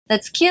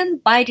that skin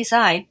by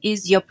design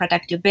is your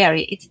protective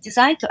barrier. It's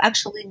designed to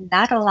actually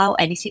not allow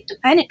anything to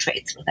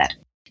penetrate through that.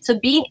 So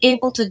being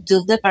able to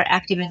deliver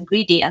active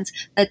ingredients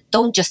that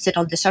don't just sit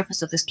on the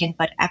surface of the skin,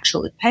 but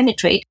actually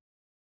penetrate,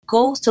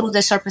 go through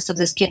the surface of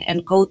the skin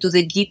and go to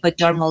the deeper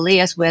dermal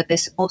layers where they're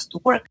supposed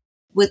to work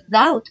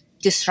without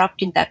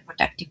disrupting that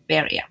protective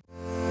barrier.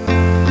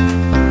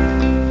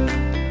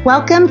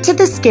 Welcome to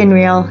The Skin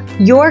Reel,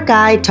 your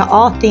guide to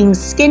all things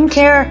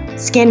skincare,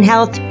 skin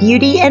health,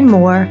 beauty, and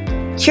more,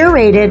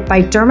 curated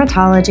by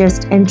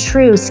dermatologists and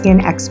true skin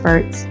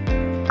experts.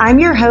 I'm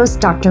your host,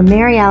 Dr.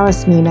 Mary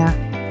Alice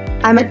Mina.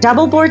 I'm a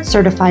double board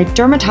certified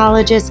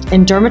dermatologist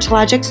and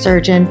dermatologic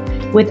surgeon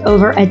with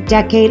over a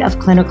decade of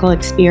clinical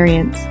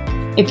experience.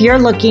 If you're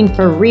looking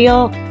for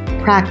real,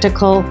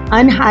 practical,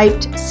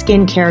 unhyped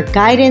skincare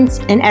guidance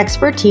and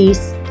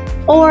expertise,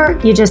 or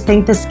you just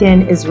think the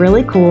skin is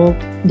really cool,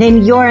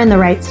 then you're in the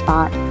right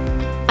spot.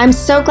 I'm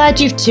so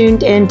glad you've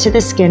tuned in to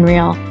The Skin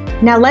Reel.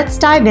 Now let's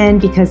dive in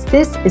because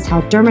this is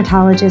how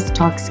dermatologists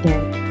talk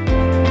skin.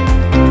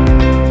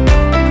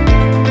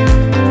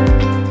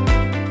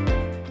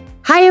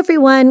 Hi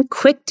everyone,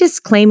 quick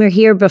disclaimer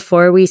here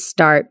before we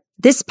start.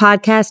 This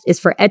podcast is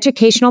for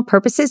educational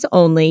purposes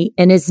only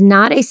and is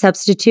not a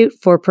substitute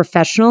for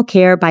professional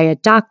care by a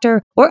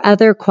doctor or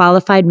other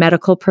qualified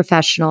medical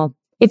professional.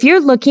 If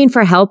you're looking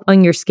for help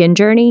on your skin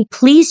journey,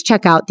 please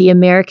check out the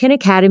American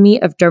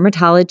Academy of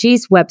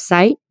Dermatology's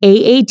website,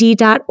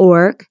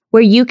 aad.org,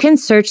 where you can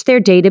search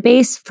their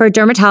database for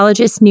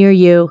dermatologists near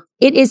you.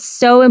 It is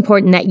so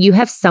important that you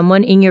have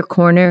someone in your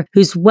corner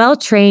who's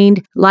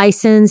well-trained,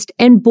 licensed,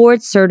 and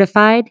board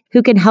certified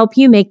who can help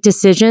you make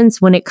decisions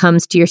when it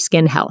comes to your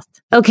skin health.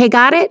 Okay,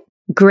 got it?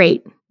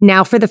 Great.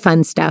 Now for the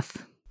fun stuff.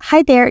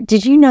 Hi there.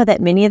 Did you know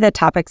that many of the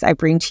topics I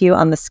bring to you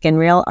on The Skin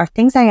Reel are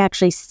things I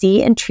actually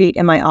see and treat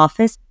in my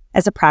office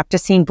as a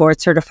practicing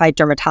board-certified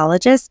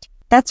dermatologist?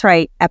 That's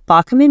right. At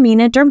Baucom and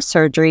Mina Derm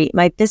Surgery,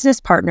 my business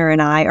partner and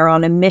I are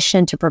on a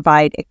mission to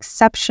provide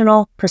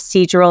exceptional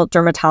procedural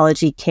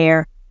dermatology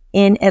care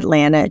in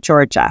Atlanta,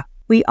 Georgia.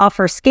 We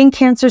offer skin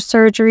cancer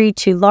surgery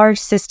to large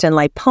cyst and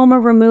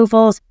lipoma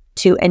removals,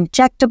 to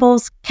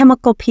injectables,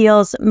 chemical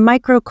peels,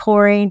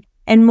 microcoring,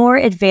 and more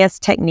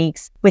advanced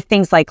techniques with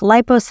things like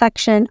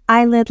liposuction,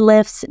 eyelid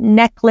lifts,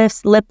 neck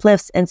lifts, lip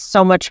lifts, and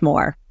so much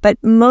more. But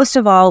most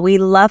of all, we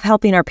love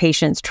helping our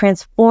patients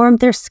transform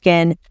their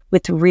skin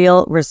with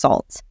real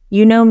results.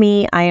 You know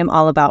me, I am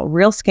all about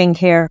real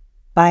skincare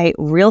by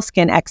real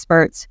skin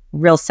experts,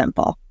 real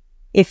simple.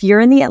 If you're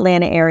in the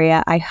Atlanta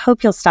area, I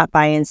hope you'll stop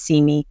by and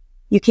see me.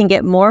 You can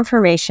get more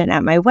information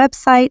at my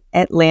website,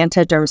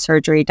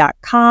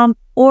 atlantadermsurgery.com,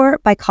 or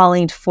by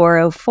calling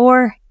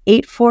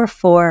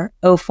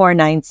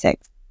 404-844-0496.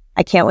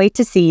 I can't wait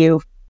to see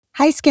you.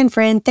 Hi, skin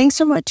friend. Thanks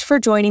so much for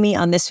joining me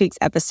on this week's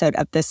episode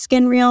of The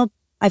Skin Reel.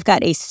 I've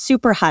got a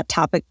super hot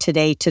topic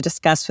today to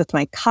discuss with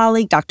my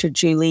colleague, Dr.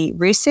 Julie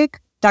Rusick.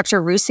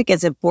 Dr. Rusick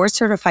is a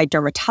board-certified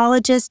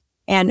dermatologist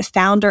and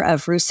founder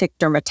of Rusick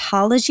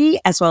Dermatology,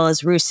 as well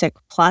as Rusick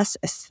Plus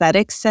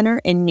Aesthetics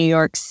Center in New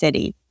York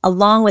City.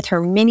 Along with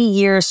her many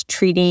years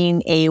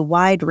treating a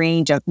wide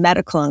range of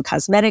medical and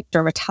cosmetic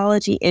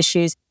dermatology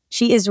issues,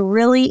 she is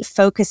really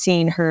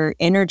focusing her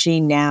energy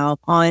now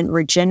on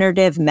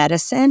regenerative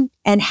medicine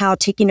and how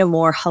taking a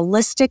more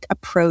holistic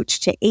approach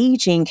to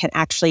aging can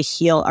actually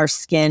heal our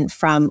skin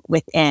from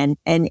within.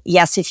 And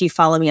yes, if you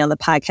follow me on the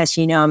podcast,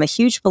 you know I'm a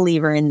huge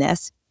believer in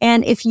this.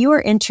 And if you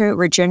are into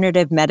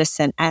regenerative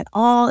medicine at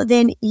all,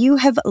 then you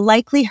have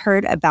likely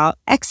heard about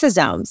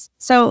exosomes.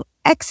 So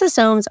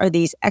exosomes are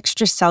these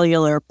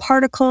extracellular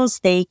particles.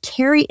 They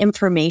carry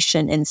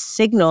information and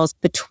signals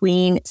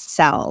between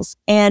cells.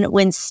 And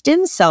when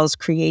stem cells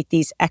create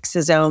these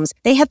exosomes,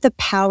 they have the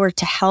power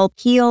to help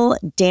heal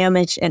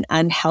damaged and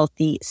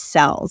unhealthy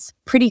cells.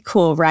 Pretty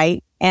cool,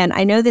 right? And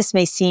I know this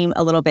may seem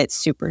a little bit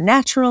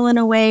supernatural in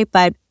a way,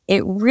 but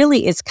it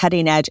really is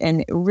cutting edge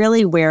and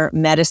really where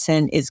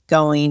medicine is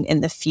going in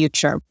the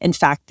future. In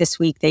fact, this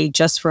week, they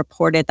just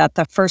reported that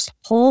the first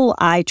whole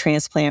eye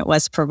transplant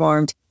was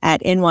performed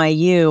at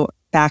NYU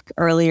back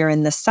earlier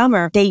in the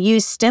summer. They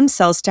used stem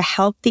cells to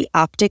help the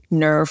optic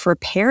nerve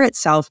repair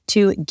itself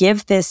to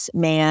give this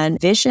man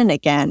vision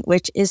again,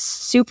 which is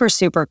super,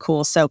 super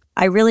cool. So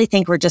I really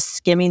think we're just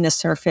skimming the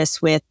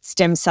surface with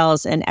stem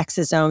cells and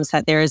exosomes,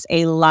 that there's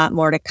a lot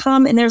more to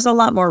come and there's a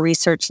lot more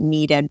research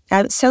needed.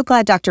 I'm so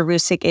glad Dr.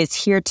 Rusick is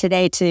here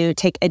today to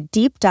take a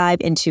deep dive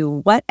into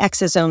what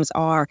exosomes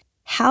are,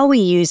 how we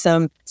use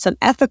them, some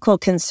ethical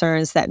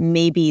concerns that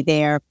may be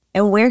there,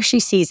 and where she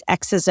sees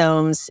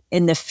exosomes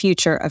in the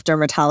future of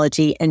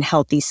dermatology and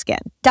healthy skin.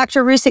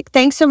 Dr. Rusick,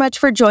 thanks so much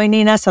for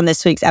joining us on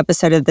this week's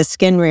episode of The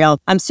Skin Reel.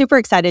 I'm super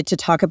excited to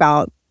talk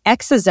about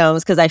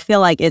exosomes because I feel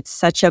like it's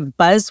such a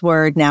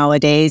buzzword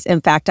nowadays. In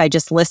fact, I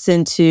just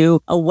listened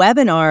to a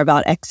webinar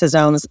about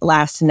exosomes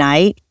last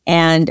night,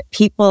 and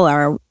people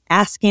are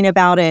asking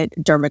about it.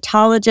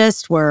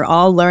 Dermatologists, we're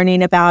all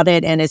learning about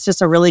it. And it's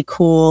just a really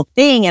cool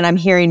thing. And I'm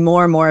hearing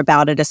more and more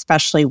about it,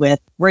 especially with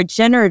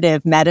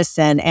regenerative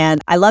medicine.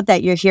 And I love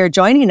that you're here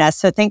joining us.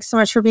 So thanks so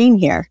much for being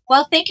here.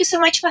 Well, thank you so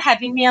much for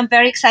having me. I'm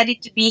very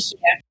excited to be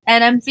here.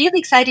 And I'm really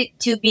excited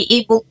to be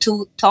able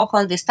to talk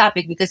on this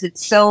topic because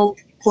it's so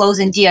close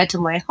and dear to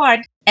my heart.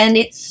 And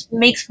it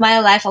makes my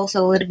life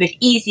also a little bit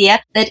easier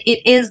that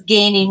it is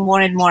gaining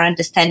more and more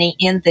understanding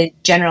in the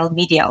general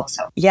media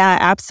also. Yeah,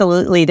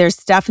 absolutely. There's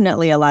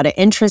definitely a lot of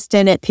interest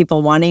in it,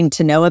 people wanting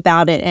to know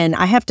about it. And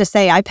I have to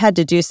say, I've had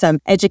to do some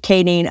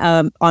educating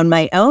on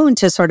my own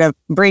to sort of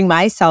bring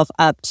myself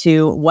up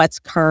to what's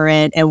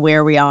current and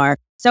where we are.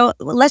 So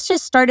let's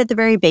just start at the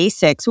very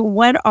basics.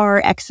 What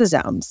are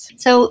exosomes?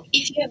 So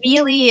if you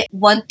really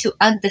want to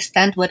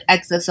understand what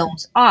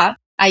exosomes are,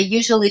 I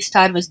usually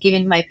start with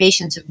giving my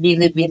patients a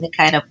really, really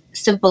kind of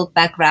simple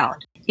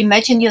background.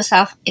 Imagine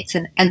yourself, it's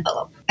an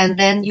envelope, and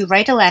then you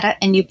write a letter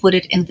and you put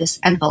it in this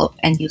envelope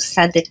and you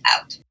send it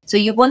out. So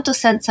you want to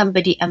send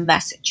somebody a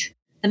message.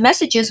 The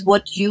message is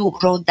what you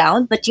wrote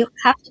down, but you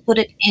have to put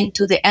it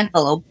into the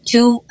envelope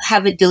to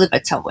have it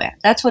delivered somewhere.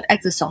 That's what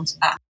exosomes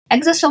are.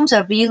 Exosomes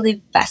are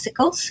really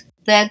vesicles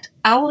that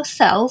our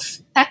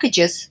cells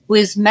packages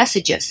with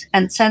messages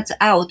and sends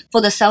out for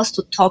the cells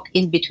to talk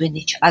in between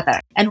each other.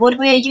 And what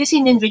we are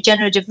using in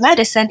regenerative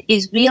medicine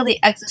is really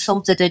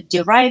exosomes that are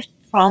derived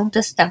from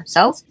the stem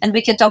cells. And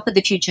we can talk in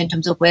the future in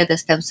terms of where the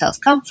stem cells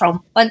come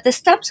from. But the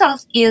stem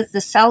cells is the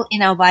cell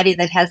in our body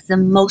that has the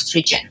most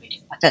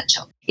regenerative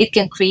potential. It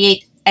can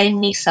create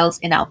any cells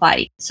in our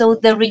body. So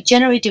the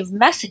regenerative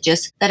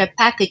messages that are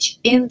packaged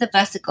in the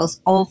vesicles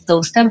of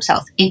those stem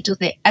cells into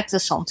the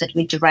exosomes that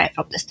we derive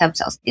from the stem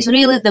cells is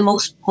really the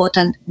most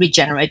potent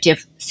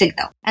regenerative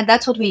signal. And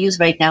that's what we use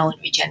right now in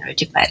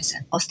regenerative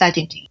medicine, or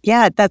starting to use.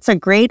 Yeah, that's a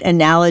great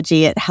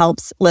analogy. It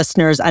helps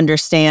listeners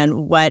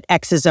understand what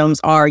exosomes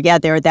are. Yeah,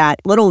 they're that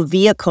little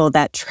vehicle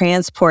that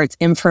transports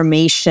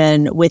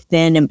information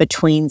within and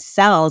between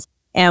cells.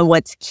 And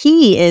what's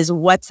key is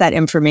what's that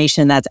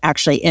information that's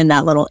actually in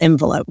that little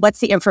envelope? What's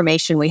the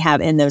information we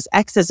have in those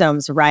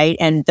exosomes, right?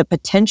 And the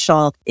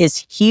potential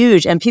is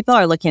huge. And people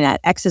are looking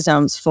at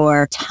exosomes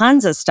for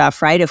tons of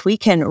stuff, right? If we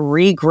can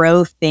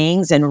regrow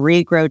things and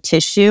regrow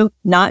tissue,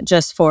 not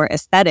just for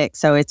aesthetics.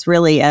 So it's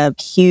really a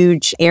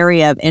huge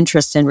area of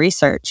interest in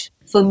research.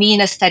 For me, in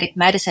aesthetic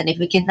medicine, if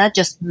we can not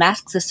just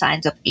mask the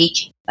signs of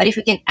aging, but if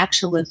we can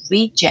actually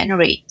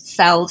regenerate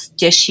cells,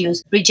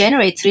 tissues,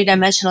 regenerate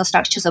three-dimensional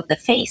structures of the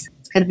face,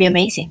 it's going to be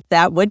amazing.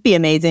 That would be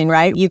amazing,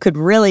 right? You could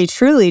really,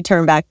 truly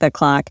turn back the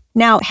clock.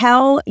 Now,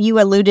 how you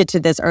alluded to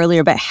this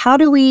earlier, but how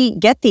do we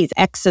get these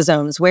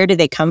exosomes? Where do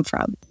they come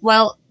from?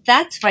 Well,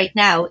 that right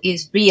now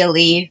is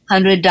really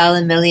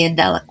 $100 million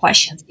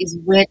questions, is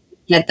where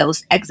get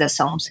those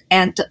exosomes,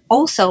 and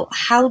also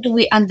how do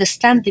we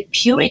understand the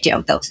purity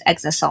of those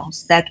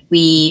exosomes that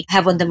we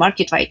have on the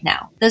market right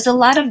now. There's a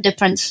lot of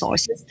different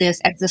sources. There's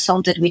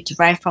exosomes that we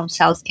derive from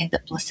cells in the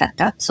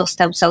placenta, so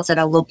stem cells that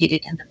are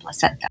located in the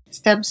placenta,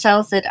 stem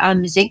cells that are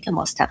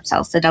mesenchymal stem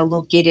cells that are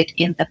located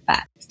in the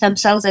fat, stem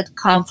cells that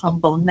come from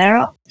bone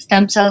marrow,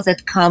 stem cells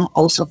that come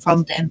also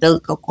from the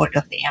umbilical cord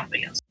of the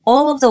embryos.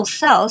 All of those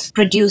cells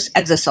produce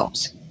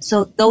exosomes.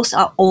 So those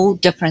are all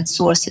different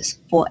sources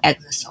for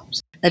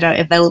exosomes that are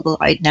available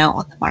right now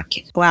on the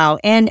market. Wow.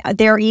 And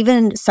there are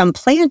even some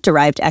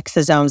plant-derived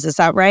exosomes. Is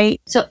that right?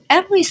 So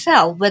every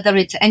cell, whether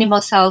it's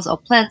animal cells or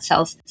plant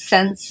cells,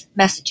 sends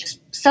messages.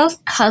 Cells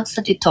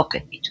constantly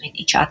talking between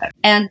each other.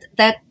 And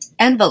that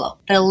envelope,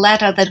 the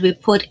letter that we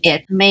put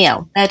in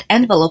mail, that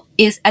envelope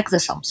is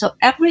exosome. So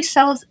every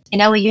cell in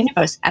our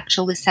universe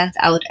actually sends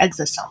out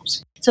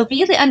exosomes. So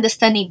really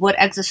understanding what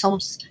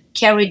exosomes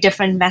carry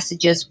different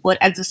messages, what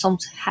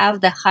exosomes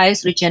have the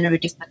highest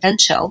regenerative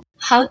potential,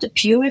 how to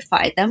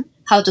purify them,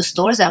 how to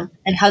store them,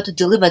 and how to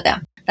deliver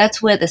them.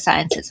 That's where the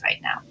science is right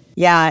now.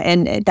 Yeah,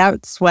 and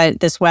that's what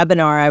this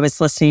webinar I was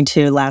listening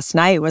to last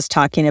night was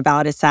talking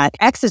about, is that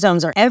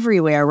exosomes are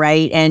everywhere,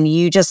 right? And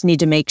you just need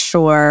to make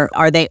sure,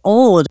 are they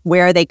old?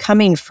 Where are they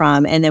coming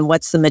from? And then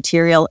what's the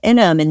material in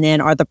them? And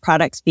then are the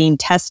products being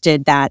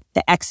tested that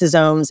the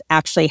exosomes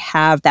actually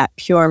have that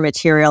pure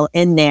material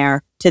in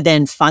there to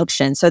then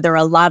function? So there are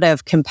a lot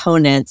of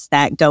components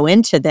that go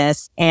into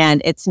this,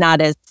 and it's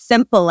not as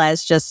simple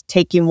as just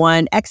taking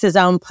one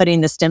exosome,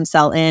 putting the stem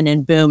cell in,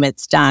 and boom,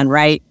 it's done,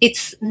 right?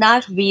 It's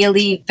not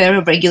really very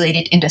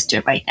regulated industry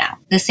right now.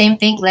 The same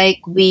thing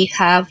like we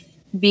have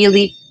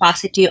really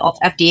paucity of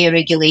FDA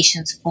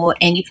regulations for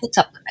any food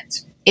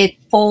supplements. It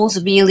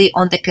falls really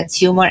on the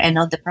consumer and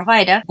on the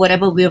provider,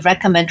 whatever we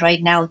recommend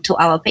right now to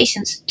our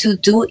patients, to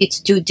do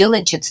its due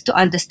diligence to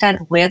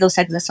understand where those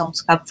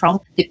exosomes come from,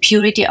 the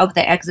purity of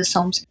the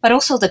exosomes, but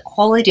also the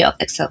quality of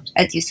the exosomes.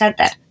 As you said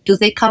that, do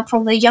they come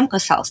from the younger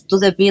cells? Do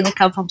they really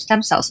come from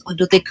stem cells? Or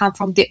do they come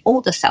from the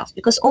older cells?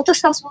 Because older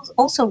cells will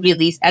also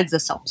release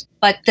exosomes.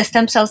 but the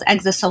stem cells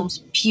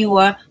exosomes,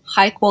 pure,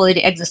 high quality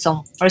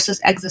exosome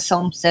versus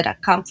exosomes that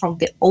come from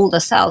the older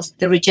cells,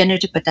 the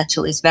regenerative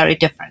potential is very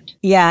different.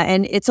 Yeah,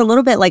 and it's a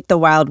little bit like the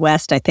Wild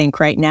West, I think,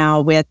 right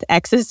now with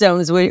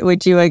exosomes.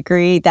 Would you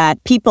agree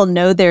that people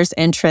know there's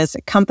interest,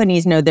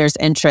 companies know there's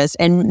interest,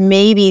 and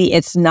maybe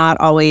it's not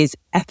always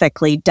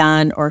ethically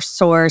done or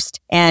sourced?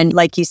 And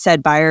like you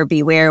said, buyer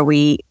beware,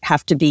 we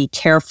have to be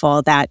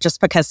careful that just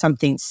because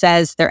something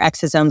says there are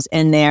exosomes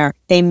in there,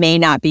 they may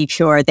not be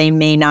pure, they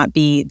may not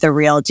be the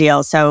real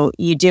deal. So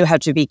you do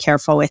have to be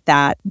careful with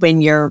that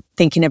when you're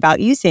thinking about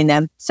using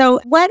them.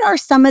 So what are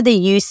some of the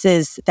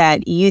uses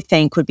that you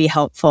think would be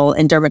helpful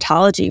in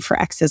dermatology for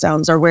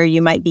exosomes, or where you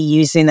might be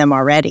using them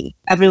already?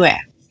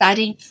 Everywhere,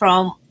 starting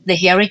from the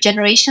hair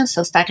regeneration,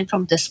 so starting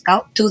from the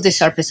scalp to the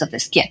surface of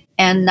the skin.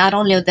 And not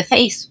only on the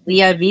face,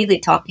 we are really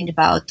talking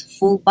about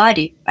full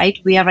body, right?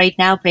 We are right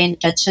now paying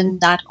attention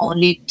not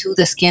only to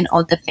the skin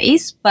on the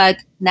face, but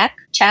neck,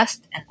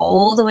 chest, and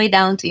all the way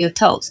down to your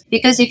toes.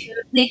 Because if you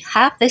really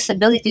have this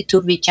ability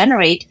to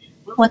regenerate,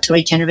 we want to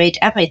regenerate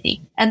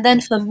everything. And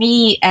then for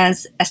me,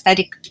 as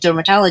aesthetic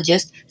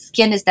dermatologist,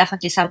 skin is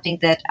definitely something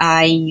that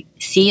I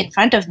see in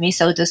front of me,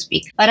 so to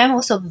speak. But I'm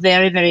also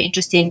very, very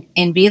interested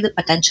in really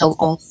potential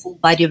on full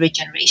body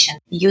regeneration,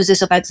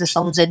 uses of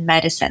exosomes in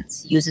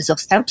medicines, uses of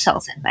stem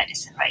cells in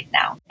medicine right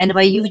now. And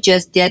why you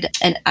just did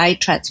an eye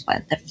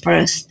transplant, the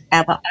first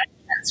ever eye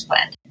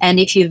transplant. And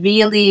if you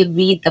really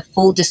read the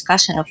full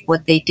discussion of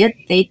what they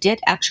did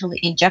actually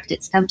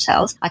injected stem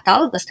cells,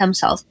 autologous stem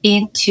cells,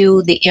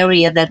 into the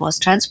area that was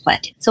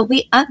transplanted. So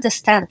we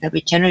understand the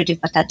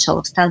regenerative potential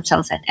of stem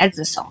cells and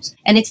exosomes.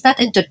 And it's not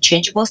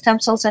interchangeable stem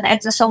cells and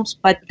exosomes,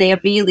 but they're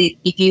really,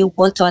 if you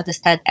want to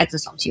understand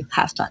exosomes, you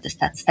have to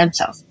understand stem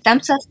cells. Stem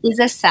cells is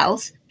a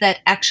cells that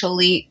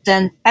actually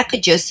then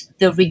packages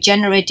the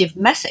regenerative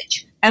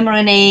message.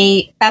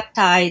 mRNA,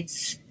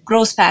 peptides,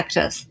 growth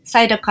factors,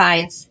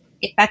 cytokines,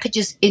 it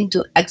packages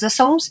into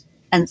exosomes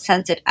and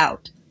sends it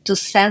out to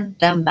send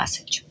them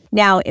message.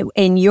 Now,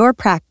 in your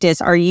practice,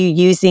 are you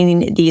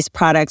using these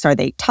products? Are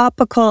they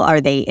topical?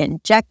 Are they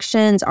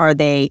injections? Are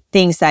they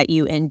things that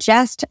you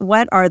ingest?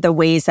 What are the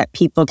ways that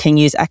people can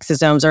use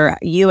exosomes, or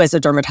you as a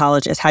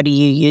dermatologist, how do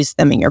you use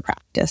them in your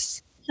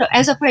practice? So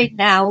as of right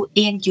now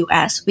in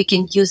US, we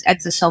can use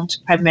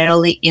exosomes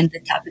primarily in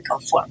the topical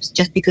forms,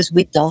 just because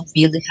we don't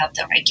really have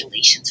the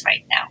regulations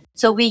right now.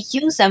 So we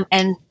use them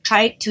and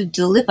try to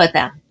deliver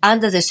them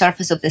under the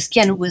surface of the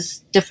skin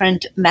with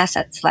different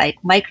methods like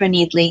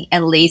microneedling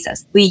and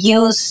lasers. We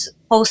use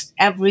post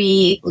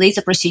every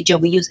laser procedure,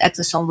 we use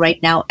exosome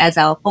right now as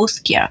our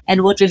post care.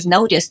 And what we've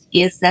noticed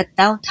is that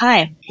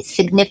downtime is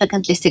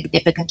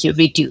significantly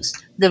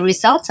reduced. The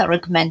results are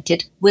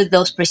augmented with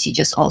those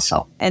procedures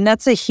also. And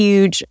that's a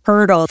huge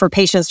hurdle for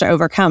patients to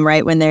overcome,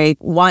 right? When they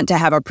want to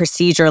have a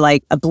procedure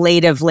like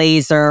ablative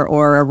laser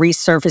or a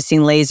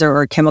resurfacing laser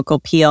or chemical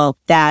peel,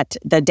 that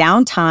the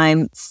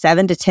downtime,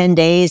 7 to 10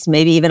 days,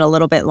 maybe even a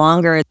little bit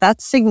longer,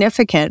 that's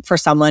significant for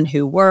someone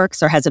who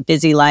works or has a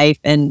busy life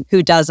and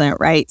who doesn't,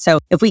 right? So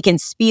if we can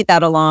speed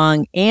that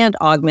along and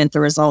augment the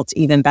results,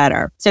 even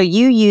better. So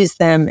you use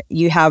them,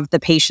 you have the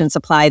patients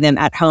apply them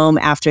at home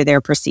after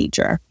their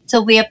procedure.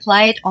 So we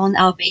apply it on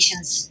our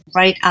patients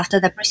right after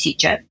the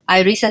procedure.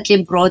 I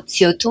recently brought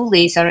CO2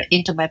 laser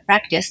into my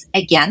practice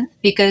again,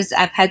 because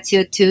I've had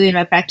CO2 in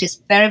my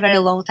practice very, very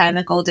long time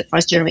ago, the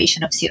first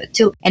generation of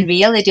CO2. And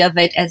reality of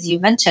it, as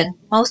you mentioned,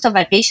 most of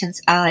my patients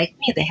are like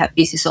me. They have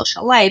busy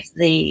social lives,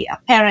 they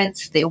are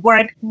parents, they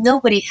work.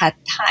 Nobody had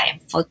time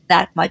for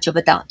that much of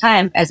a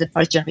downtime as the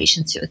first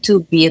generation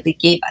CO2 really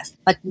gave us.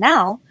 But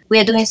now we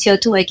are doing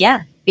CO2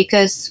 again,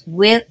 because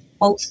with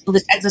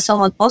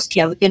exosome post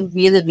care, we can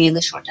really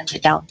shorten the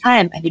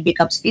downtime, and it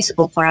becomes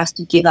feasible for us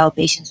to give our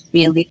patients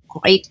really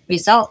great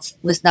results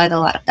with not a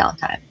lot of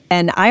downtime.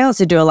 And I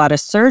also do a lot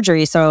of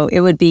surgery, so it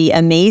would be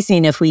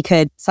amazing if we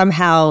could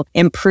somehow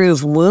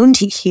improve wound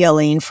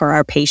healing for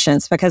our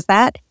patients, because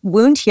that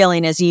wound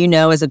healing, as you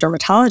know, as a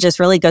dermatologist,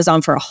 really goes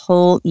on for a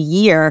whole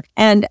year.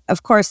 And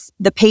of course,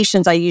 the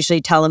patients, I usually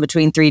tell them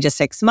between 3 to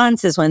 6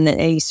 months is when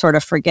they sort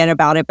of forget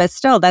about it. But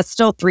still, that's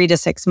still 3 to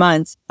 6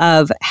 months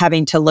of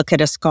having to look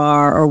at a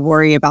scar or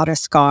worry about a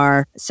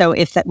scar. So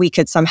if that we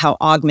could somehow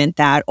augment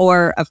that,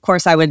 or of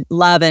course, I would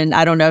love, and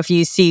I don't know if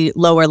you see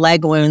lower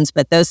leg wounds,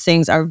 but those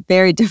things are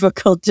very difficult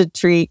to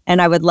treat.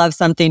 And I would love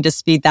something to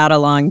speed that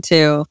along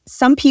too.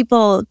 Some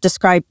people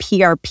describe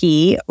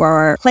PRP,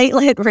 or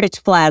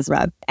platelet-rich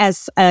plasma,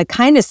 as a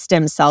kind of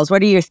stem cells.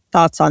 What are your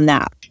thoughts on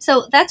that?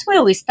 So that's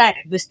where we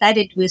started. We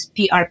started with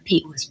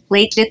PRP, with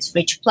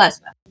platelets-rich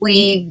plasma.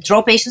 We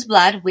draw patients'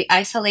 blood, we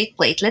isolate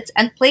platelets,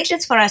 and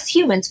platelets for us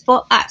humans,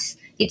 for us,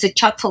 it's a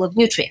chock full of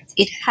nutrients.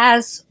 It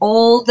has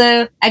all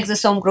the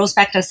exosome growth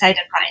factor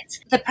cytokines.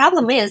 The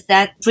problem is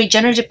that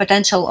regenerative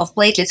potential of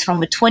platelets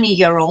from a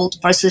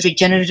 20-year-old versus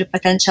regenerative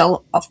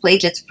potential of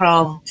platelets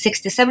from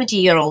 60,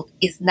 70-year-old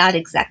is not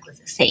exactly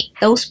the same.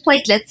 Those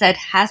platelets that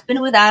has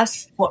been with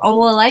us for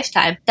our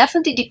lifetime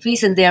definitely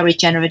decrease in their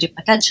regenerative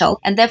potential,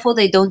 and therefore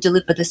they don't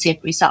deliver the same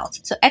results.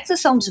 So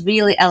exosomes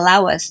really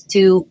allow us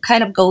to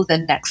kind of go the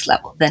next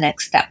level, the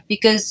next step,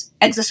 because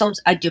exosomes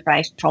are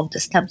derived from the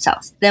stem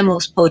cells, the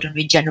most potent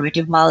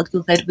regenerative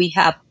molecule that we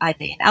have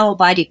either in our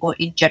body or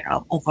in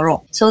general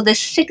overall. So the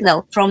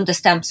signal from the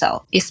stem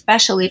cell,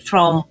 especially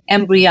from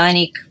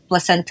embryonic,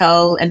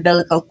 placental,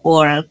 umbilical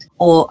cord,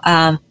 or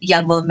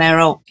young bone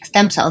marrow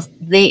stem cells,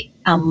 they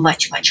are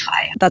much, much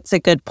higher. That's a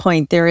good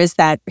point. There is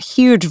that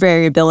huge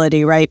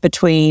variability, right,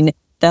 between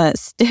the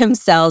stem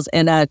cells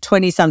in a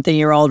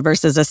 20-something-year-old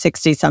versus a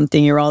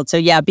 60-something-year-old. So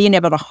yeah, being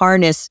able to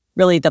harness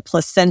really the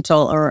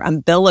placental or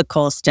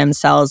umbilical stem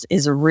cells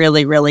is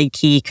really, really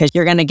key because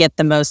you're going to get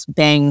the most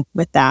bang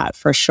with that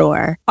for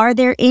sure. Are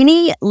there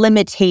any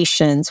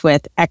limitations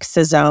with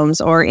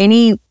exosomes or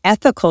any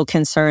ethical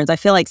concerns? I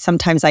feel like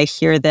sometimes I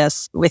hear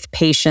this with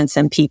patients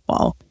and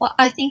people. Well,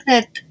 I think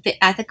that the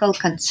ethical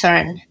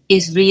concern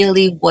is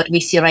really what we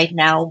see right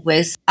now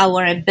with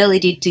our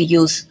ability to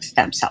use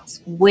stem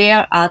cells.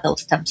 Where are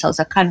those stem cells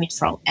are coming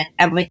from? And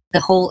the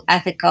whole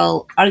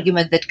ethical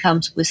argument that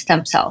comes with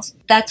stem cells.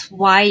 That's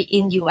why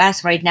in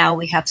US right now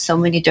we have so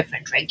many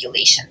different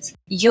regulations.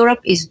 Europe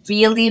is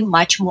really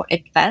much more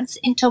advanced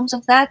in terms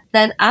of that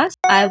than us.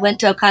 I went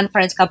to a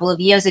conference a couple of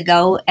years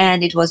ago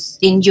and it was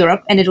in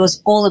Europe and it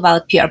was all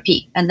about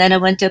PRP. And then I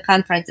went to a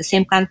conference, the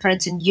same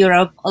conference in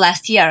Europe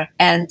last year,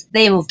 and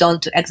they moved on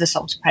to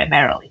exosomes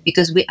primarily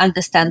because we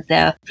understand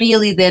the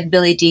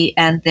ability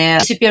and the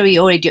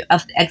superiority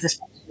of the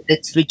exosomes.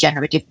 Its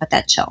regenerative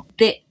potential.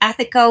 The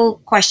ethical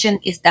question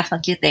is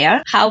definitely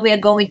there. How we are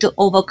going to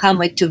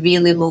overcome it to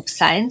really move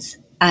science,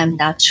 I'm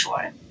not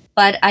sure.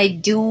 But I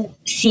do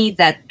see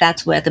that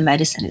that's where the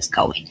medicine is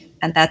going.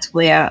 And that's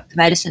where the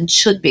medicine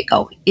should be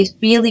going, is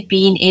really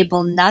being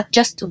able not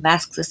just to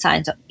mask the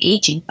signs of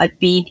aging, but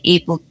being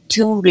able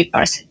to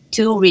reverse it,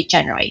 to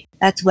regenerate.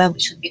 That's where we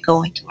should be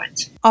going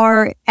towards.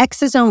 Are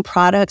exosome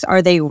products,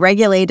 are they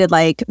regulated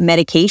like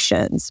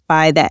medications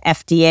by the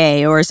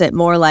FDA, or is it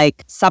more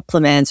like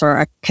supplements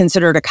or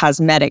considered a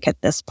cosmetic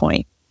at this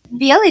point? In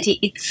reality,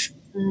 it's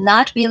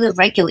not really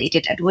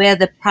regulated at where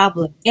the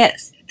problem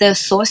is. The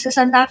sources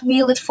are not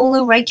really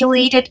fully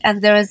regulated,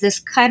 and there is this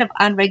kind of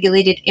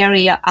unregulated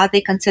area. Are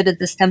they considered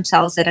the stem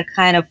cells that are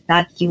kind of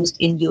not used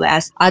in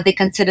US? Are they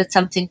considered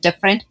something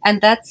different? And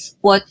that's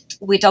what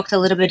we talked a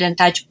little bit and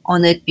touched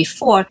on it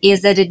before,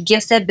 is that it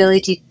gives the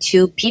ability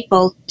to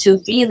people to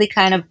really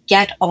kind of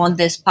get on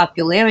this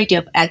popularity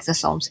of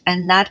exosomes,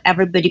 and not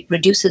everybody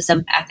produces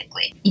them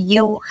ethically.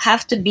 You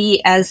have to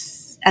be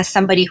as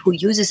somebody who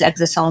uses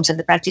exosomes in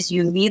the practice,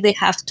 you really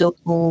have to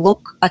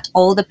look at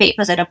all the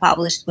papers that are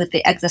published with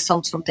the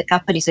exosomes from the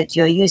companies that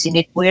you're using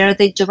it. Where are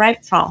they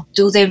derived from?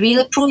 Do they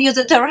really prove you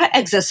that there are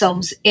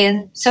exosomes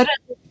in certain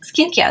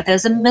skincare?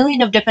 There's a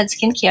million of different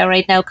skincare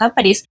right now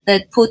companies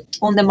that put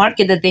on the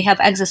market that they have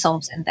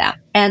exosomes in them.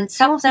 And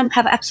some of them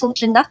have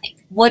absolutely nothing.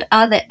 What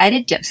are the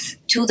additives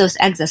to those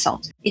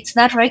exosomes? It's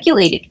not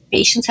regulated.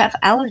 Patients have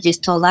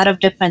allergies to a lot of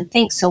different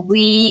things. So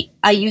we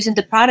are using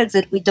the products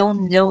that we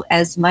don't know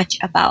as much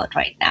about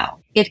right now.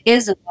 It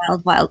is a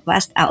wild, wild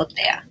west out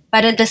there.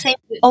 But at the same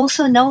time, we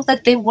also know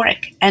that they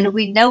work. And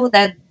we know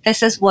that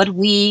this is what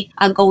we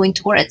are going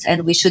towards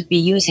and we should be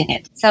using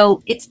it.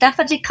 So it's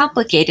definitely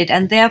complicated.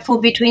 And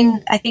therefore,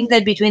 I think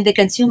that between the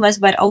consumers,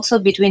 but also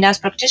between us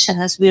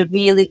practitioners, we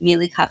really,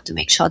 really have to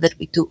make sure that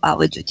we do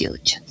our due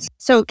diligence.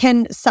 So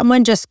can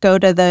someone just go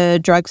to the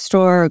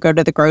drugstore or go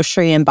to the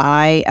grocery and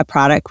buy a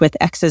product with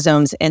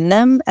exosomes in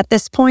them at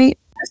this point?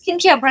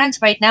 Skincare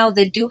brands right now,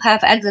 they do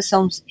have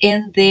exosomes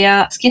in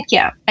their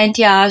skincare.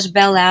 Anti-age,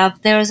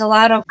 Belave, there's a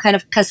lot of kind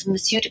of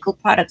cosmeceutical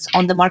products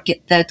on the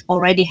market that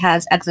already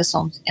has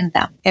exosomes in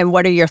them. And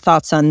what are your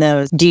thoughts on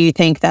those? Do you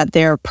think that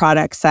they're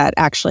products that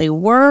actually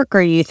work,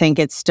 or you think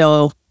it's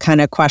still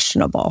kind of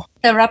questionable?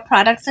 There are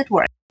products that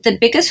work. The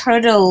biggest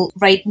hurdle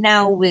right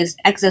now with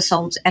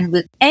exosomes and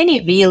with any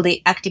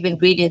really active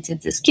ingredients in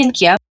the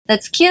skincare,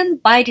 that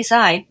skin by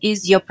design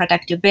is your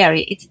protective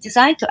barrier. It's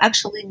designed to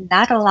actually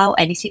not allow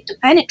anything to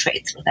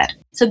penetrate through that.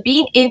 So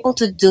being able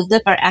to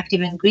deliver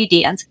active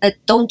ingredients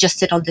that don't just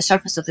sit on the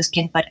surface of the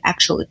skin, but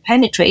actually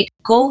penetrate,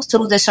 go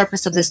through the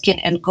surface of the skin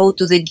and go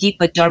to the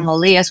deeper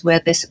dermal layers where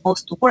they're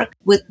supposed to work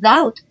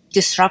without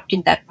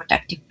disrupting that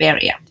protective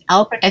barrier.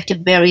 Our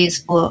protective barrier is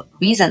for a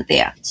reason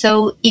there.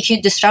 So if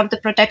you disrupt the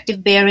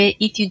protective barrier,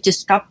 if you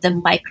disrupt the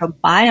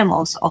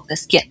microbiomes of the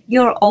skin,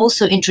 you're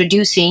also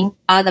introducing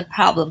other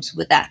problems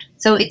with that.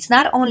 So it's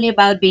not only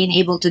about being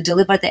able to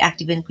deliver the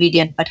active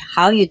ingredient, but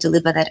how you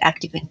deliver that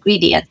active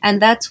ingredient.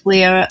 And that's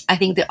where I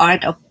think the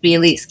art of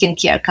really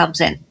skincare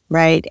comes in.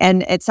 Right.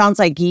 And it sounds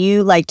like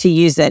you like to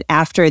use it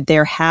after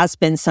there has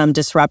been some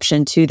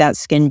disruption to that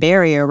skin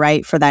barrier,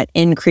 right? For that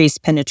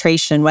increased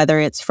penetration, whether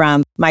it's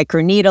from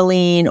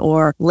microneedling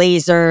or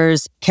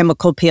lasers,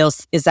 chemical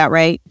peels. Is that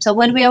right? So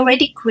when we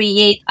already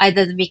create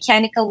either the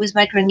mechanical with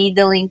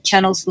microneedling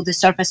channels through the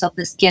surface of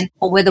the skin,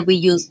 or whether we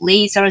use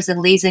lasers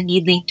and laser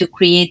needling to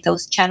create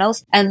those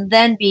channels, and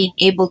then being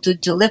able to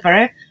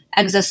deliver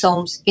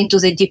exosomes into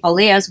the deeper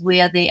layers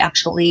where they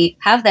actually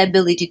have the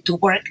ability to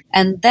work,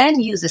 and then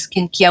use the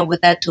skincare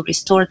with that to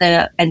restore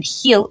and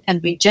heal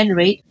and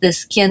regenerate the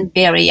skin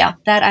barrier.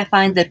 That I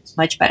find that's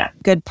much better.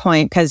 Good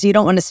point, because you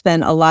don't want to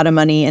spend a lot of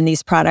money, and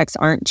these products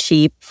aren't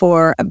cheap,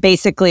 for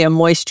basically a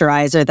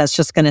moisturizer that's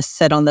just going to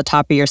sit on the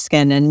top of your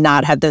skin and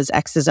not have those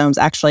exosomes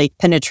actually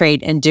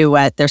penetrate and do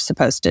what they're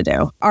supposed to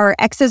do. Are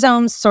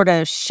exosomes sort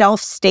of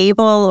shelf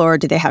stable, or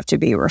do they have to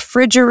be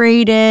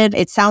refrigerated?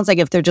 It sounds like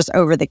if they're just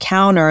over the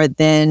counter,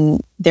 then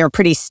they're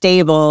pretty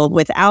stable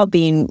without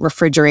being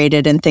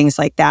refrigerated and things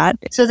like that.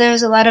 So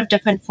there's a lot of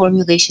different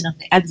formulation of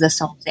the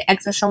exosomes. The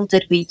exosomes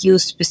that we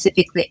use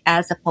specifically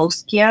as a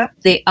post-care,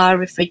 they are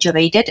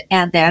refrigerated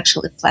and they're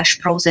actually flash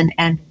frozen,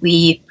 and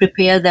we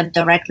prepare them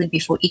directly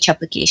before each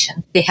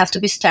application. They have to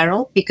be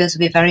sterile because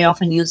we very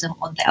often use them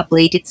on the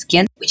ablated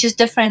skin, which is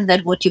different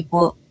than what you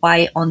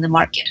buy on the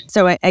market.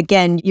 So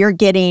again, you're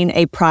getting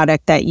a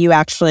product that you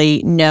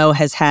actually know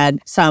has had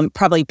some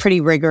probably pretty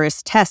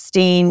rigorous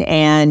testing,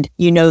 and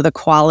you know the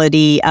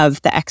quality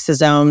of the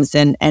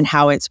exosomes and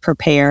how it's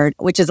prepared,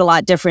 which is a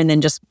lot different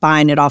than just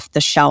buying it off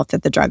the shelf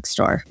at the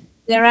drugstore.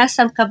 There are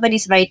some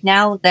companies right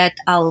now that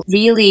are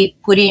really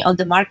putting on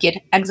the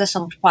market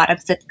exosome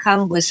products that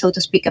come with, so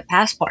to speak, a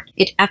passport.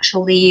 It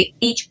actually,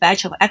 each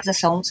batch of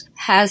exosomes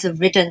has a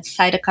written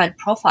cytokine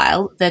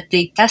profile that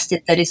they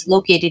tested that is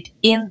located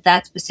in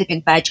that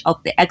specific batch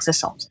of the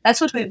exosomes.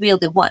 That's what we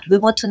really want. We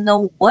want to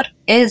know what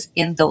is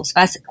in those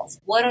vesicles.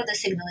 What are the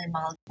signaling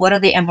molecules? What are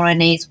the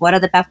mRNAs? What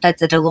are the peptides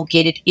that are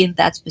located in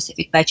that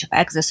specific batch of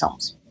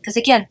exosomes? Because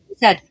again, we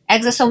said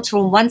exosomes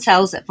from one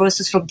cell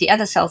versus from the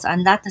other cells are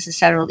not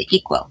necessarily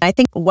equal. I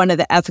think one of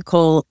the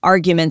ethical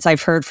arguments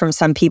I've heard from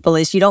some people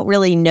is you don't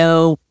really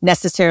know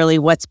necessarily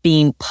what's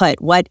being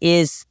put. What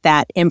is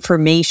that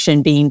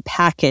information being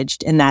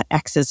packaged in that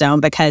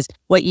exosome? Because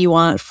what you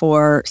want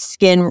for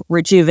skin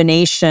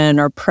rejuvenation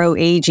or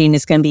pro-aging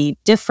is going to be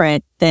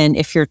different than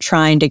if you're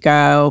trying to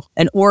go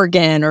an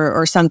organ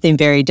or something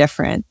very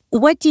different.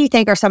 What do you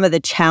think are some of the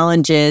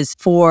challenges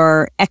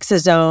for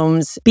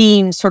exosomes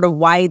being sort of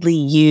widely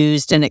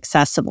used and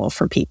accessible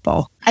for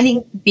people? I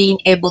think being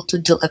able to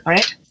deliver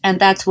it, and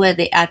that's where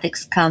the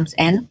ethics comes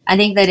in. I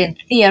think that in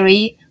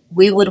theory,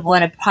 we would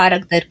want a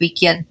product that we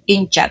can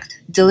inject,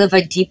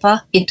 deliver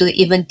deeper into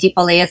even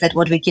deeper layers than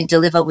what we can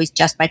deliver with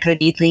just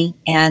microneedling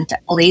and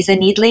laser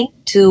needling,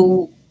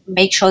 to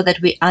make sure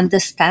that we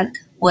understand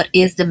what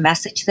is the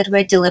message that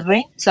we're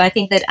delivering. So I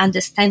think that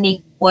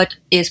understanding what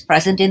is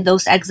present in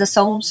those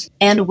exosomes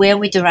and where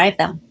we derive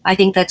them, I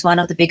think that's one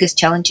of the biggest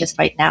challenges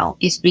right now,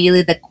 is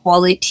really the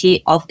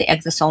quality of the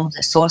exosomes,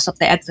 the source of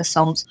the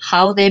exosomes,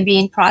 how they're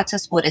being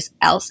processed, what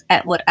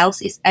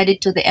else is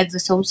added to the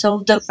exosome.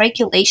 So the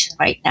regulation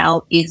right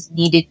now is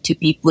needed to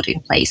be put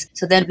in place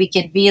so that we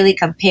can really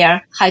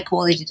compare high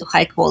quality to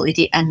high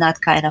quality and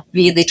not kind of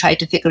really try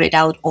to figure it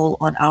out all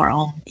on our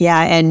own.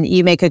 Yeah, and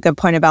you make a good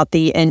point about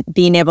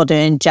being able to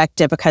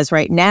inject it, because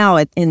right now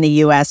in the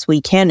US,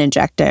 we can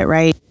inject it,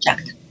 right?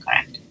 Inject,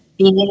 correct.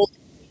 Being able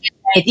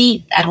to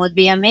IV, that would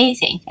be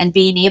amazing. And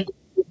being able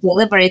to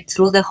deliver it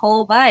through the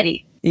whole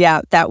body.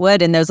 Yeah, that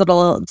would. And those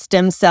little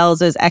stem cells,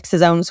 those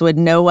exosomes would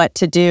know what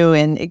to do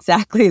in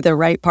exactly the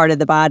right part of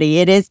the body.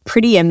 It is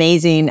pretty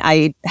amazing.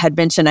 I had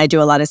mentioned I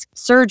do a lot of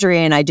surgery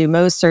and I do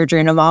Mohs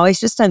surgery, and I'm always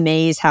just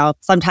amazed how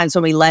sometimes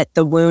when we let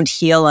the wound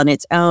heal on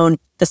its own,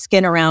 the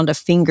skin around a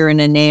finger and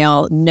a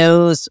nail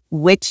knows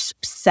which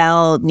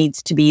cell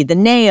needs to be the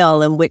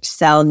nail and which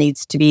cell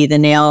needs to be the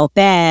nail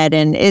bed.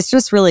 And it's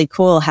just really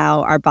cool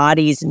how our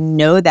bodies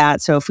know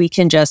that. So if we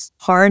can just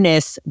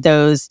harness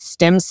those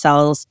stem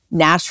cells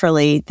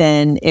naturally,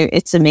 then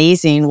it's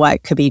amazing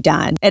what could be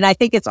done. And I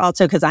think it's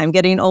also because I'm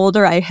getting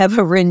older, I have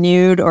a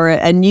renewed or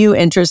a new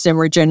interest in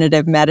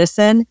regenerative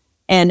medicine,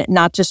 and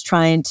not just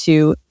trying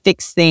to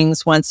fix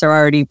things once they're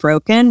already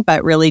broken,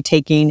 but really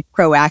taking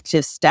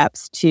proactive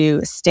steps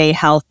to stay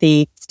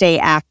healthy, stay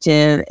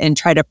active, and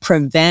try to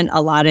prevent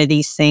a lot of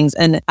these things.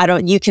 And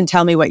you can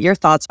tell me what your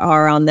thoughts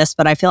are on this,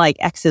 but I feel like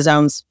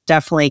exosomes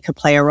definitely could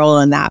play a role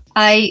in that.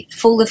 I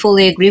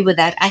fully agree with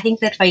that. I think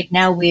that right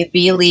now we're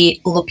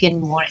really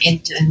looking more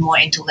into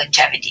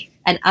longevity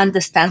and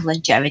understand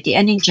longevity.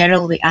 And in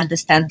general, we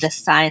understand the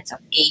science of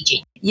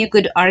aging. You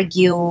could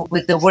argue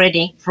with the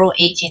wording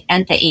pro-aging,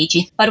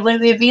 anti-aging, but when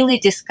we really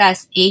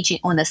discuss aging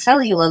on a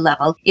cellular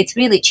level, it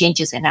really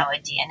changes in our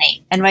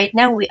DNA. And right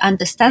now we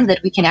understand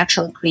that we can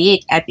actually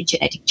create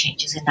epigenetic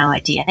changes in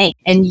our DNA,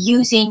 and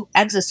using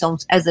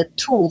exosomes as a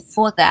tool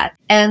for that.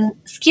 And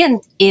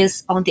skin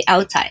is on the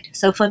outside.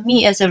 So for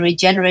me as a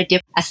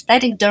regenerative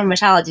aesthetic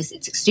dermatologist,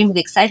 it's extremely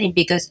exciting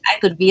because I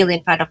could really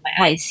in front of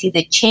my eyes see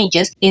the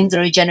changes in the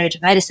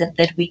regenerative medicine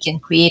that we can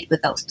create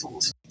with those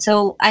tools.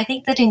 So I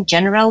think that in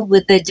general,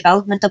 with the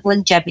development of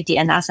longevity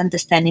and us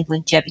understanding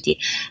longevity,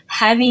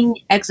 having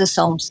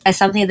exosomes as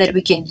something that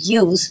we can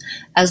use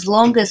as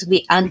long as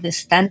we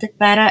understand it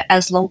better,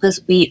 as long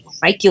as we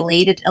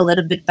regulate it a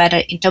little bit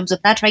better in terms of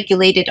not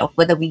regulated of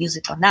whether we use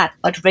it or not,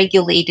 but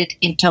regulated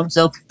in terms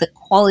of the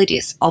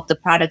qualities of the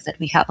products that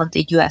we have on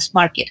the US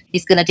market,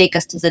 is going to take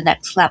us to the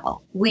next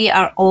level. We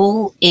are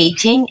all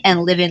aging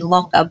and living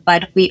longer,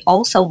 but we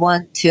also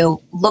want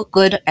to look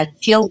good and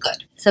feel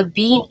good. So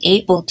being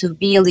able to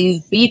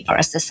really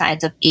reverse the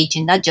signs of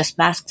aging, not just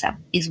mask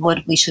them, is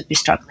what we should be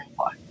struggling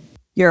for.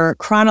 Your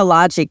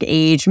chronologic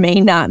age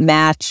may not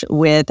match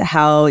with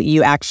how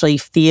you actually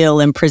feel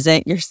and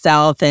present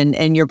yourself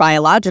and your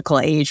biological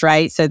age,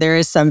 right? So there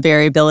is some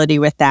variability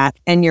with that.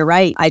 And you're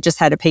right. I just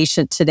had a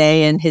patient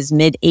today in his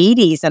mid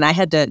 80s, and I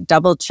had to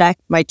double check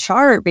my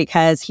chart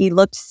because he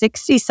looked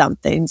 60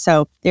 something.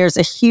 So there's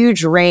a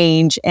huge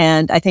range.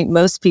 And I think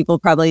most people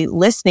probably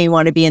listening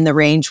want to be in the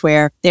range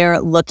where they're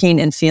looking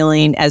and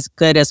feeling as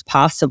good as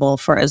possible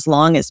for as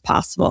long as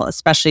possible,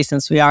 especially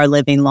since we are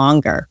living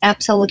longer.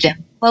 Absolutely.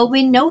 Well,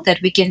 we know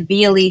that we can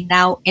really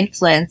now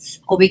influence,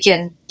 or we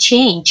can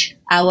change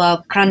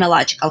our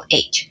chronological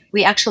age.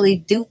 We actually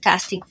do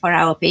testing for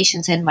our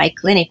patients in my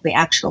clinic. We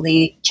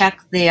actually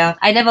check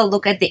I never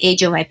look at the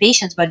age of my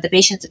patients, but the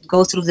patients that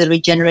go through the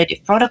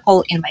regenerative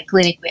protocol in my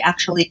clinic, we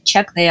actually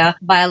check their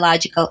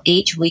biological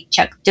age. We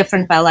check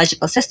different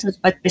biological systems,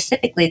 but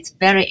specifically it's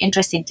very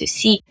interesting to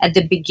see at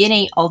the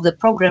beginning of the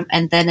program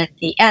and then at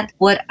the end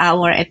what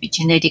our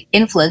epigenetic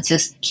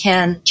influences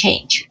can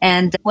change.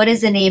 And what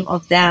is the name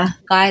of the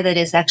guy that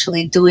is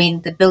actually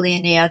doing the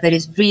billionaire that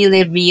is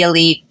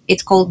really,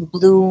 it's called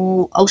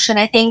Blue Ocean,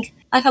 I think.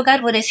 I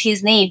forgot what is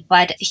his name,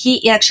 but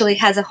he actually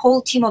has a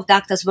whole team of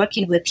doctors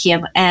working with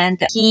him,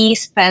 and he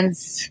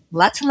spends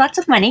lots and lots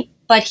of money.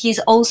 But he's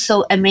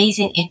also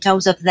amazing in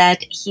terms of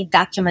that he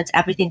documents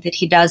everything that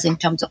he does in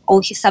terms of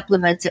all his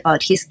supplements,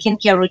 about his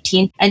skincare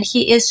routine, and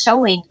he is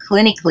showing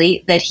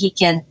clinically that he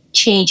can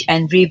change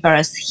and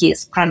reverse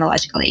his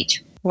chronological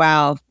age.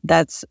 Wow,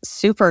 that's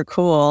super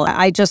cool.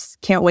 I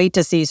just can't wait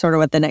to see sort of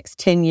what the next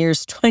 10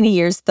 years, 20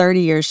 years, 30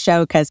 years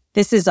show, because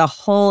this is a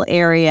whole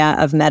area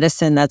of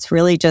medicine that's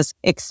really just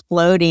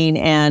exploding.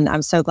 And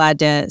I'm so glad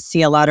to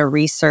see a lot of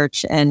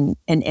research and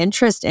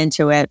interest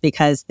into it,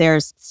 because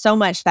there's so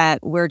much that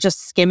we're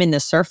just skimming the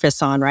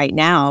surface on right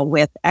now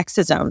with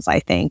exosomes,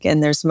 I think.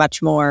 And there's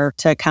much more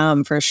to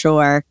come for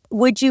sure.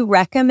 Would you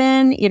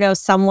recommend,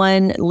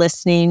 someone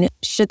listening,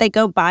 should they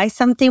go buy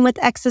something with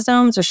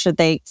exosomes, or should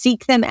they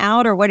seek them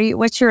out? Or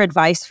what's your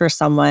advice for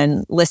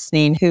someone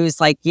listening who's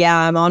like, yeah,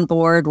 I'm on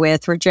board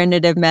with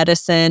regenerative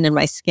medicine and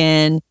my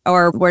skin,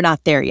 or we're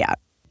not there yet?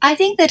 I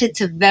think that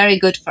it's a very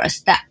good first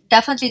step.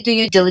 Definitely do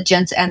your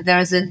diligence, and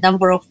there's a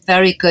number of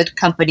very good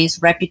companies,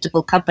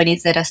 reputable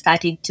companies that are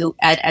starting to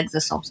add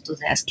exosomes to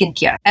their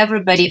skincare.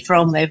 Everybody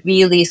from a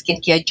really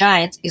skincare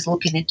giant is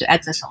looking into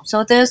exosomes.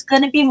 So there's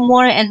going to be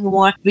more and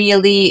more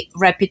really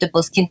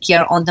reputable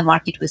skincare on the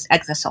market with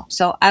exosomes.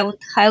 So I would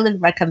highly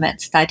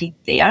recommend starting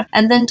there.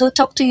 And then to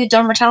talk to your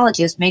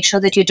dermatologist. Make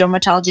sure that your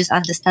dermatologist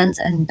understands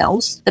and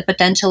knows the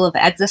potential of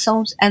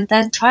exosomes, and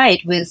then try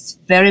it with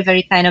very,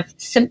 very kind of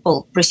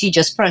simple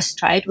procedures first.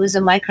 Try it with a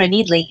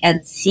microneedling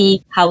and see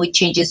how it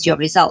changes your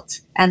results,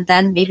 and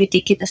then maybe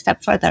take it a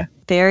step further.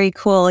 Very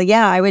cool.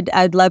 Yeah,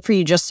 I'd love for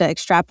you just to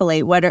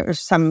extrapolate what are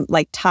some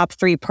like top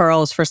 3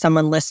 pearls for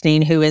someone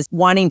listening who is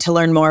wanting to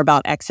learn more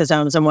about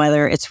exosomes and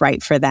whether it's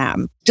right for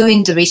them.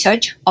 Doing the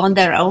research on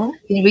their own,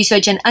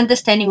 research and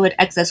understanding what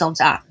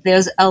exosomes are.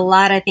 There's a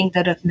lot, I think,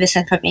 that of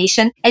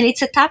misinformation, and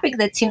it's a topic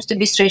that seems to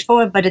be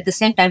straightforward, but at the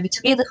same time,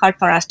 it's really hard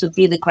for us to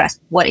really grasp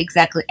what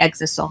exactly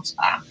exosomes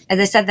are. As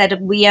I said,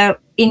 that we are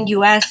in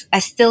US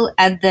are still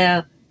at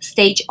the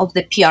stage of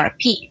the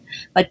PRP,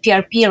 but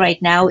PRP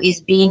right now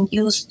is being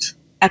used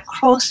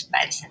across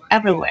medicine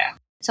everywhere.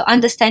 So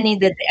understanding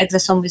that the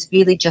exosome is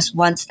really just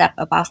one step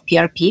above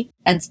PRP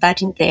and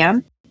starting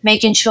there,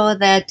 making sure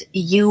that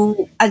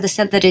you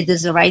understand that it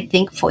is the right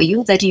thing for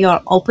you, that you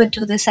are open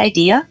to this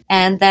idea,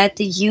 and that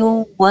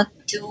you want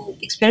to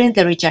experience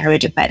the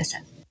regenerative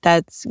medicine.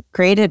 That's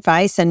great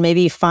advice. And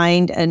maybe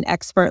find an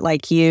expert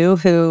like you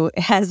who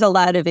has a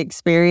lot of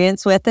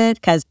experience with it,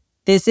 because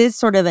this is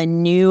sort of a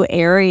new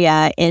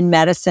area in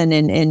medicine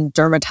and in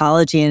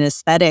dermatology and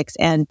aesthetics,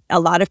 and a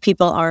lot of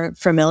people aren't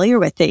familiar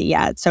with it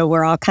yet. So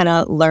we're all kind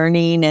of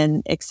learning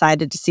and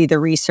excited to see the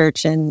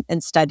research and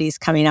studies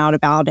coming out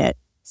about it.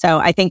 So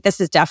I think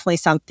this is definitely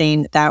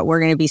something that we're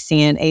going to be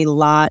seeing a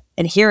lot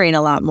and hearing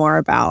a lot more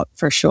about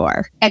for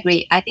sure.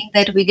 Agree. I think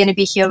that we're going to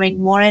be hearing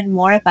more and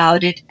more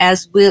about it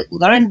as we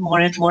learn more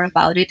and more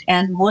about it,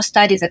 and more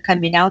studies are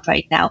coming out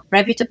right now.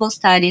 Reputable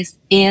studies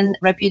in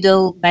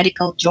reputable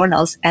medical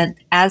journals, and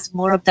as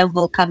more of them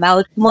will come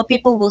out, more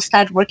people will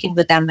start working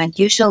with them. And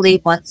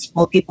usually once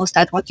more people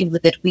start working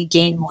with it, we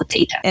gain more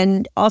data.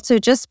 And also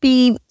just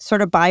be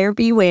sort of buyer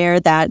beware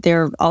that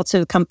there are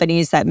also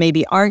companies that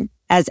maybe aren't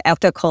as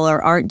ethical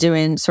or aren't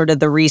doing sort of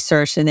the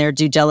research and their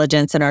due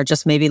diligence and are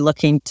just maybe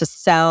looking to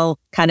sell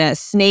kind of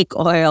snake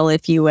oil,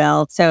 if you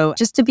will. So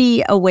just to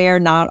be aware,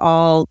 not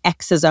all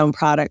exosome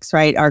products,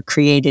 right, are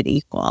created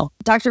equal.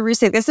 Dr.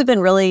 Rusick, this has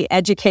been really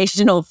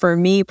educational for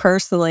me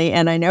personally,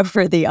 and I know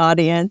for the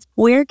audience.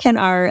 Where can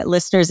our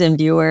listeners and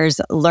viewers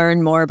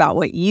learn more about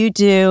what you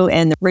do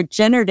and the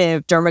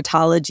regenerative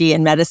dermatology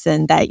and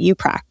medicine that you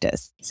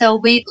practice? So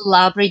we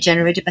love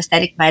regenerative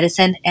aesthetic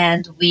medicine,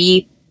 and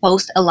we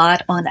post a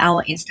lot on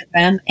our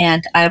Instagram,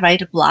 and I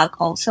write a blog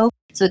also.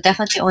 So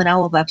definitely on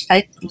our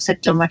website,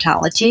 Rusak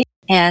Dermatology,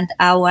 and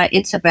our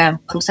Instagram,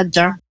 Rusak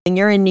Derm. And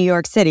you're in New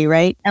York City,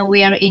 right? And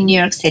we are in New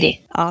York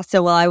City.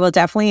 Awesome. Well, I will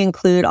definitely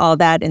include all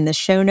that in the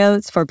show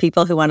notes for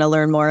people who want to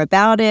learn more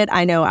about it.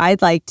 I know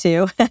I'd like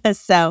to.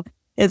 So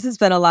this has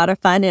been a lot of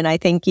fun, and I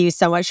thank you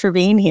so much for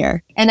being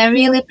here. And I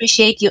really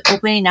appreciate you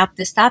opening up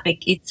this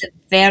topic. It's a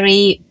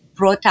very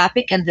broad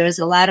topic, and there's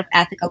a lot of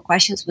ethical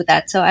questions with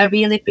that. So I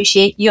really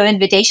appreciate your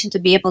invitation to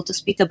be able to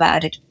speak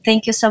about it.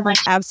 Thank you so much.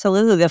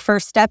 Absolutely. The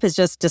first step is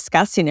just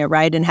discussing it,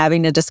 right? And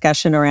having a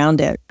discussion around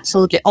it.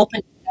 Absolutely.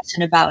 Open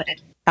discussion about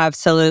it.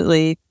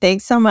 Absolutely.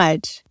 Thanks so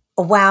much.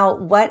 Wow,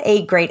 what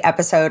a great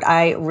episode.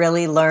 I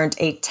really learned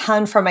a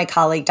ton from my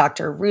colleague,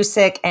 Dr.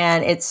 Rusick,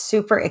 and it's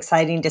super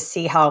exciting to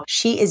see how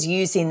she is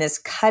using this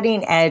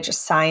cutting edge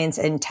science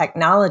and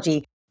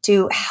technology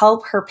to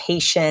help her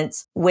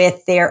patients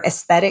with their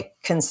aesthetic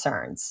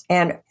concerns.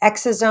 And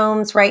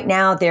exosomes right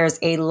now, there's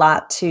a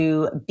lot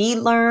to be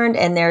learned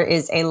and there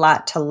is a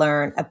lot to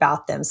learn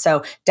about them.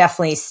 So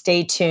definitely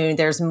stay tuned.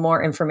 There's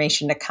more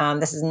information to come.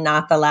 This is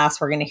not the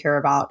last we're going to hear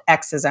about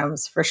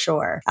exosomes for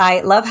sure.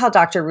 I love how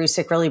Dr.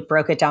 Rusick really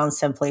broke it down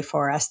simply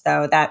for us,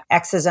 though, that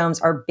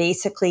exosomes are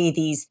basically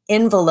these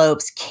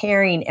envelopes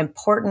carrying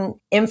important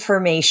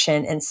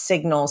information and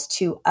signals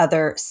to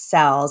other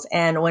cells.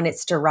 And when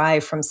it's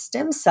derived from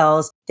stem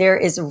cells, there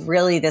is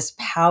really this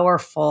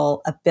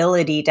powerful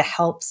ability to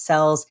help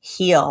cells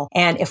heal.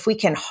 And if we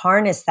can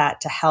harness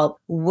that to help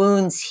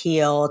wounds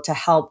heal, to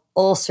help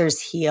ulcers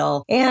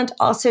heal, and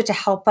also to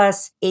help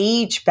us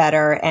age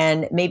better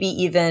and maybe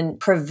even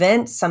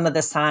prevent some of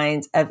the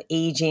signs of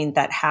aging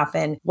that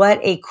happen, what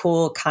a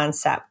cool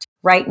concept.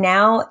 Right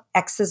now,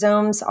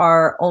 exosomes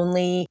are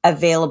only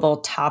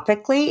available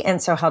topically.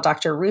 And so how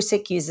Dr.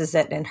 Rusick uses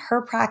it in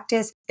her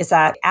practice is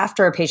that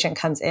after a patient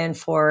comes in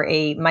for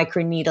a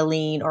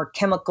microneedling or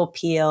chemical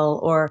peel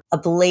or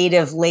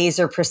ablative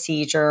laser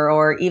procedure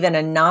or even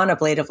a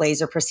non-ablative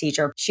laser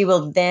procedure, she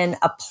will then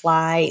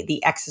apply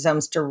the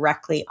exosomes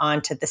directly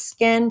onto the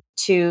skin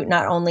to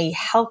not only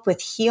help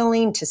with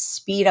healing, to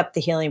speed up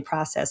the healing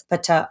process,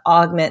 but to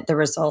augment the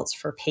results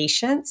for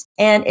patients.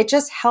 And it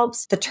just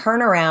helps the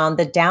turnaround,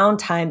 the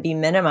downtime be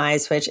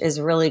minimized, which is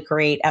really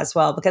great as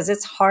well, because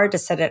it's hard to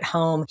sit at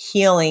home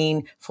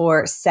healing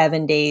for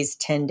 7 days,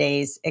 10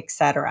 days,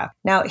 etc.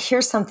 Now,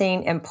 here's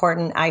something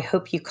important I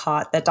hope you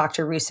caught that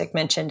Dr. Rusick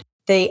mentioned.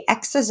 The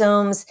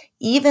exosomes,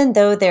 even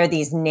though they're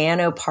these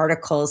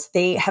nanoparticles,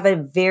 they have a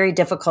very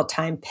difficult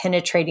time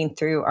penetrating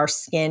through our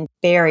skin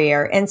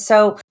barrier. And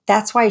so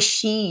that's why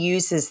she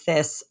uses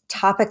this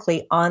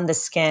topically on the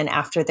skin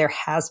after there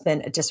has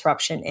been a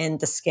disruption in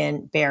the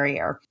skin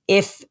barrier.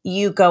 If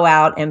you go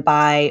out and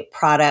buy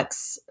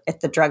products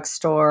at the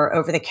drugstore,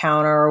 over the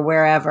counter, or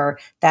wherever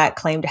that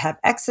claim to have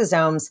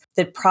exosomes,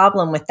 the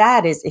problem with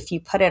that is if you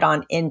put it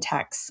on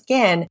intact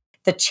skin,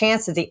 the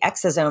chance of the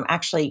exosome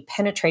actually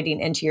penetrating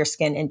into your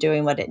skin and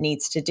doing what it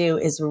needs to do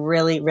is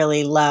really,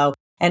 really low.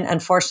 And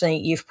unfortunately,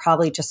 you've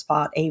probably just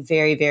bought a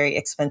very, very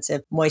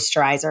expensive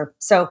moisturizer.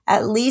 So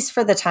at least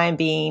for the time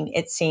being,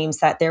 it seems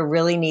that there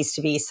really needs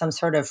to be some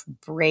sort of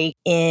break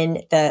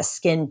in the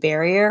skin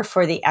barrier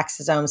for the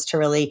exosomes to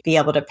really be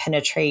able to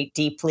penetrate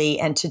deeply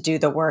and to do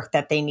the work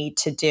that they need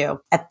to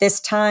do. At this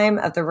time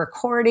of the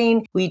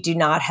recording, we do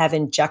not have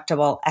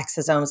injectable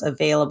exosomes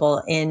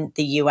available in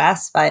the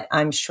US, but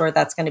I'm sure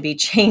that's going to be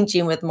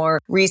changing with more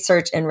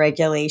research and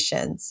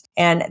regulations.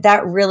 And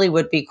that really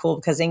would be cool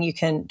because then you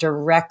can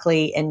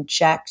directly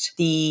inject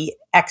the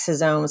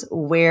exosomes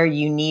where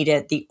you need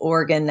it, the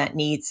organ that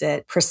needs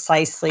it,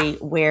 precisely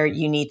where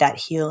you need that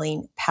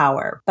healing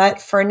power.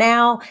 But for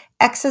now,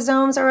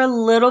 exosomes are a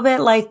little bit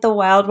like the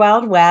wild,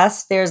 wild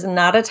west. There's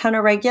not a ton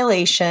of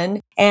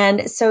regulation.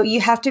 And so you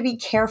have to be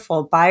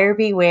careful, buyer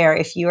beware.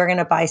 If you are going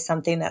to buy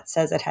something that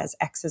says it has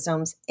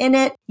exosomes in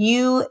it,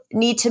 you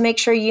need to make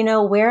sure you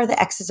know where the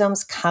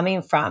exosomes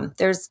coming from.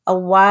 There's a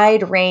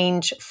wide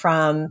range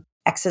from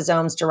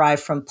exosomes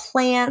derived from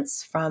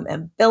plants, from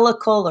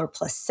umbilical or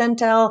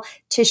placental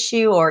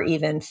tissue, or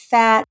even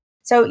fat.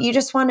 So you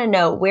just want to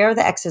know where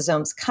the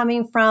exosomes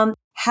coming from.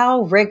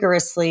 How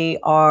rigorously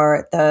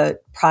are the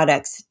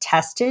products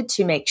tested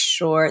to make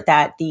sure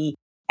that the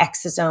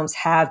exosomes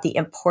have the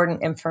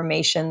important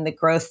information, the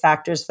growth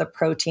factors, the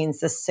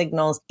proteins, the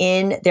signals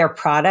in their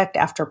product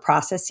after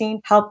processing?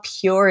 How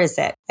pure is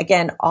it?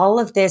 Again, all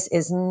of this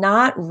is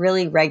not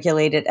really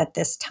regulated at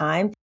this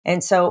time.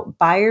 And so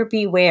buyer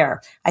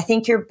beware. I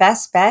think your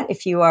best bet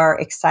if you are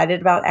excited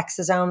about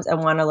exosomes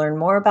and want to learn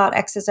more about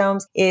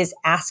exosomes is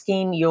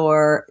asking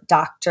your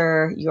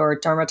doctor, your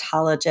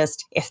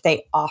dermatologist, if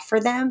they offer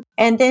them,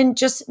 and then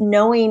just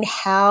knowing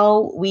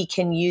how we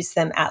can use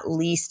them at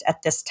least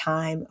at this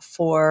time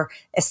for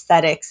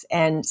aesthetics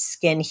and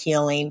skin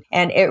healing.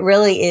 And it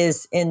really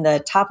is in the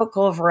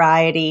topical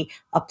variety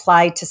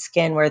applied to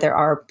skin where there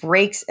are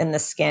breaks in the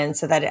skin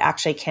so that it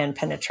actually can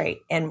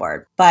penetrate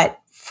inward. But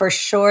for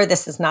sure,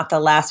 this is not the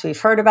last we've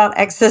heard about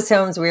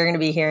exosomes. We're going to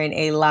be hearing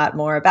a lot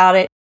more about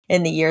it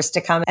in the years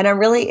to come. And I'm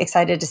really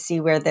excited to see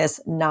where this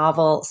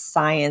novel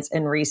science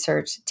and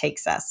research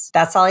takes us.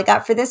 That's all I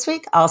got for this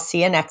week. I'll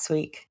see you next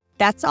week.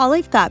 That's all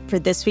I've got for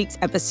this week's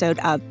episode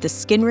of the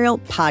Skin Reel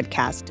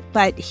podcast.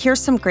 But here's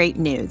some great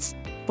news.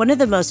 One of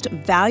the most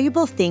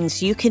valuable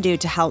things you can do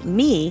to help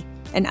me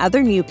and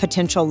other new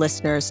potential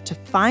listeners to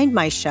find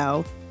my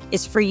show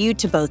is for you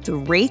to both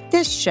rate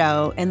this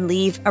show and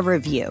leave a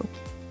review.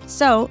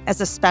 So,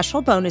 as a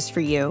special bonus for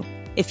you,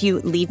 if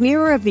you leave me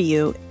a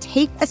review,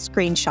 take a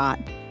screenshot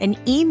and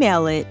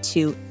email it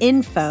to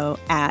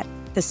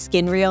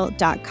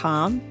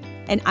info@theskinreel.com,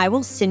 and I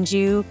will send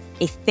you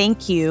a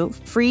thank you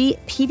free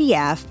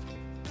PDF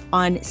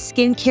on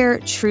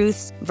skincare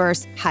truths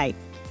versus hype,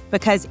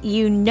 because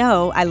you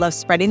know I love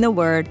spreading the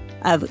word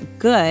of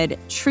good,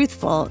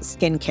 truthful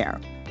skincare.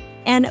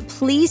 And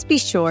please be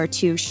sure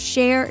to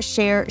share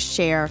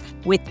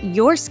with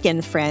your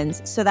skin friends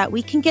so that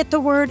we can get the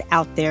word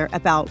out there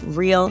about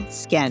real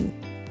skin.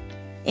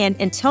 And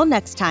until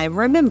next time,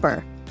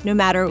 remember, no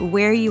matter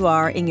where you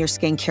are in your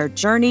skincare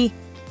journey,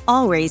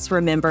 always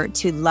remember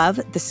to love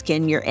the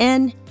skin you're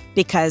in,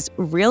 because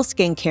real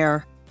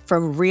skincare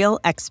from real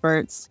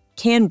experts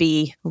can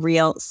be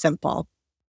real simple.